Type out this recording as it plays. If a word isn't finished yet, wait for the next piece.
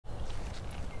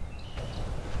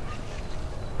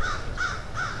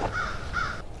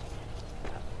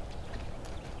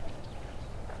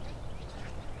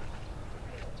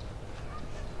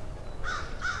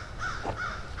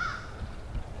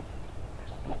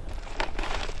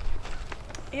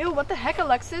Ew, what the heck,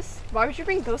 Alexis? Why would you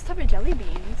bring those type of jelly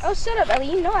beans? Oh, shut up, Ellie.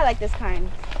 You know I like this kind.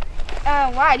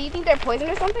 Why? Do you think they're poison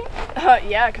or something?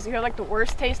 Yeah, because you have like the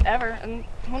worst taste ever, and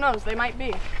who knows, they might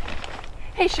be.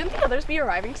 Hey, shouldn't the others be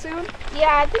arriving soon?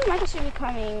 Yeah, I think Michael should be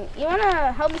coming. You want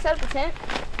to help me set up the tent?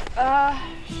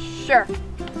 Sure.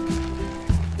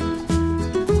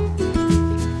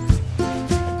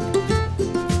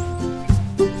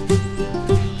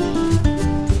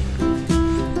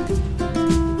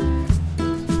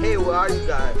 Hey, where are you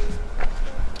guys?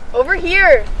 Over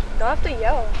here. Don't have to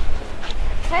yell.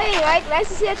 Hey, Mike. Nice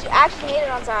to see that you actually made it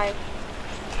on time.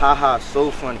 Haha,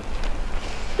 so funny.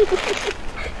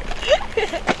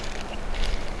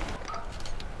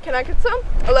 Can I get some?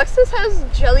 Alexis has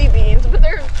jelly beans, but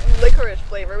they're licorice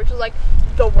flavor, which is like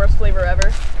the worst flavor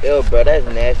ever. Ew, bro, that's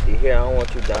nasty. Here, I don't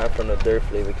want you dying from the dirt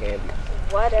flavor candy.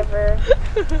 Whatever.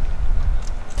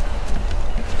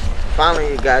 Finally,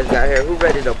 you guys got here. Who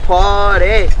ready to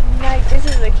party? Mike, this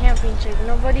is a camping trip.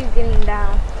 Nobody's getting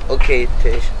down. Okay,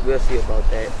 Tish, we'll see about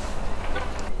that.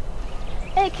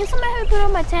 Hey, can somebody help me put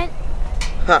on my tent?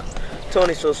 Huh.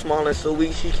 Tony's so small and so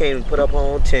weak, she can't even put up her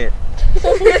own tent.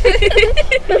 It's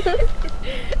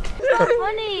not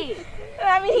funny.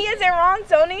 I mean, he isn't wrong,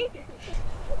 Tony.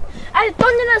 I don't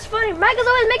think that's funny. Michael's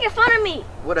always making fun of me.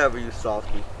 Whatever, you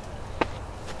softy.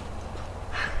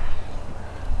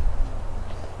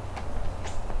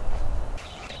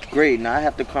 Great, now I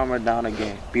have to calm her down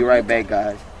again. Be right back,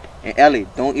 guys. And Ellie,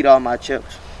 don't eat all my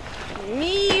chips.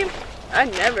 Me? I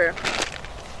never.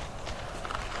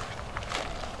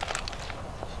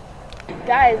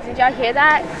 Guys, did y'all hear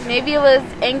that? Maybe it was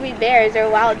angry bears or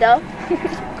wild doe.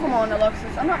 Come on,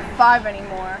 Alexis. I'm not 5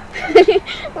 anymore. It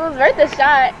was worth a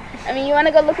shot. I mean, you want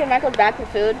to go look at Michael's bag for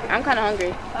food? I'm kind of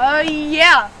hungry.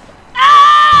 Yeah.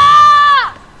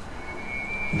 Ah!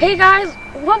 Hey, guys,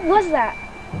 what was that?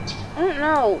 I don't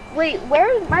know. Wait,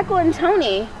 where are Michael and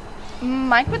Tony?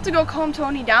 Mike went to go calm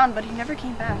Tony down, but he never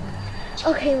came back.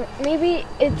 Okay, maybe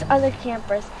it's other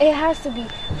campers. It has to be.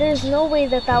 There's no way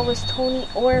that was Tony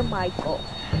or Michael.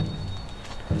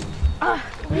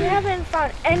 We haven't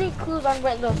found any clues on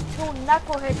where those two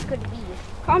knuckleheads could be.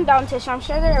 Calm down, Tish. I'm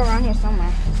sure they're around here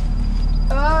somewhere.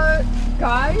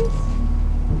 Guys?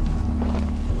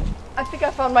 I think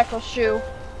I found Michael's shoe.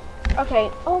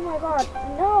 Okay. Oh my god,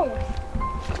 no!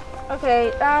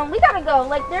 Okay, we gotta go.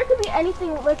 Like, there could be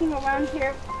anything lurking around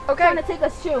here Okay. trying to take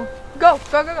us too. Go.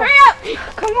 Hurry up!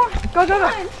 Come on. Go.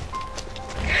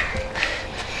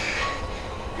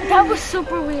 That was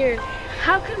super weird.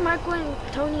 How could Michael and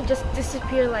Tony just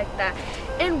disappear like that?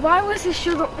 And why was his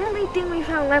shoe the only thing we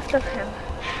found left of him?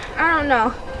 I don't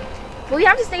know. But we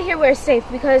have to stay here where it's safe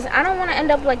because I don't want to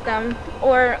end up like them.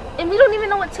 And we don't even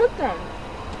know what took them.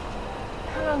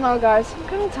 I don't know, guys. I'm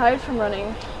kind of tired from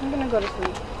running. I'm gonna go to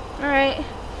sleep. Alright.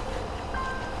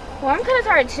 Well, I'm kind of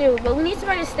tired too, but we need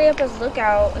somebody to stay up as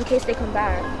lookout in case they come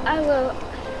back. I will.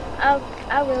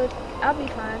 I'll be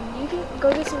fine. You can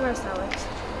go get some rest, Alex.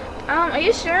 Are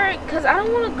you sure? Because I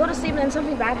don't want to go to sleep and then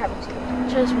something bad happens to you.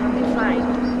 Trust me, I'll be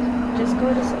fine. Just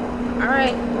go to sleep.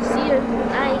 Alright. See you.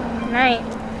 Night.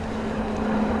 Night.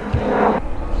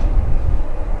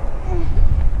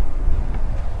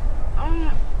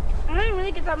 I didn't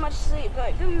really get that much sleep,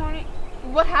 but good morning.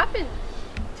 What happened?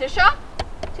 Tisha?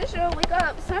 Tisha, wake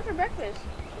up. It's time for breakfast.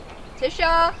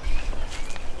 Tisha?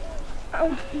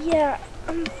 Yeah,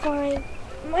 I'm fine.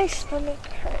 My stomach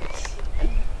hurts.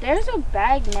 There's a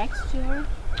bag next to her.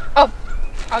 Oh,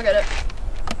 I'll get it.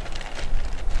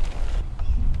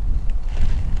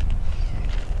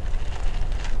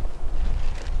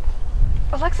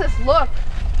 Alexis, look.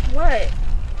 What?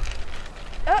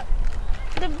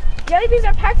 The jelly beans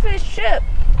are packed for this trip.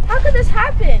 How could this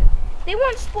happen? They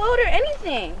weren't spoiled or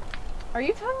anything. Are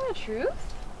you telling the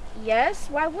truth? Yes,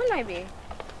 why wouldn't I be?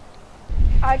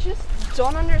 I just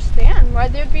don't understand why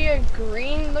there'd be a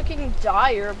green-looking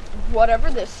dye or whatever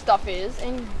this stuff is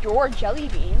in your jelly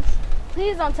beans.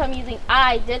 Please don't tell me you think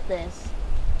I did this.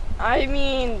 I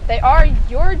mean, they are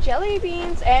your jelly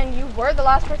beans, and you were the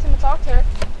last person to talk to her.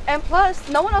 And plus,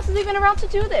 no one else is even around to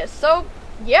do this. So,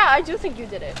 yeah, I do think you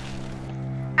did it.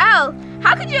 Al,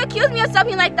 how could you accuse me of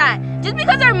something like that? Just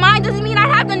because they're mine doesn't mean I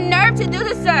have the nerve to do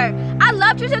this, sir. I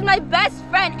loved her as my best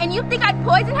friend, and you think I'd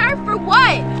poison her? For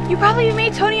what? You probably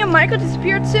made Tony and Michael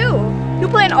disappear too. You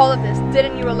planned all of this,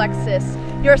 didn't you, Alexis?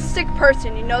 You're a sick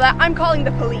person, you know that? I'm calling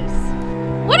the police.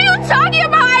 What are you talking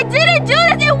about? I didn't do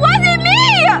this. It wasn't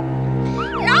me.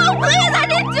 No, please, I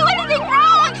didn't do anything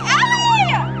wrong. Ellie!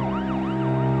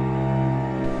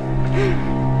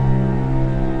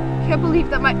 I can't believe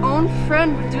that my own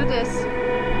friend would do this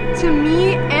to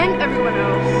me and everyone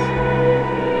else.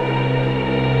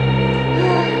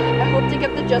 I hope they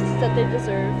get the justice that they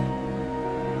deserve.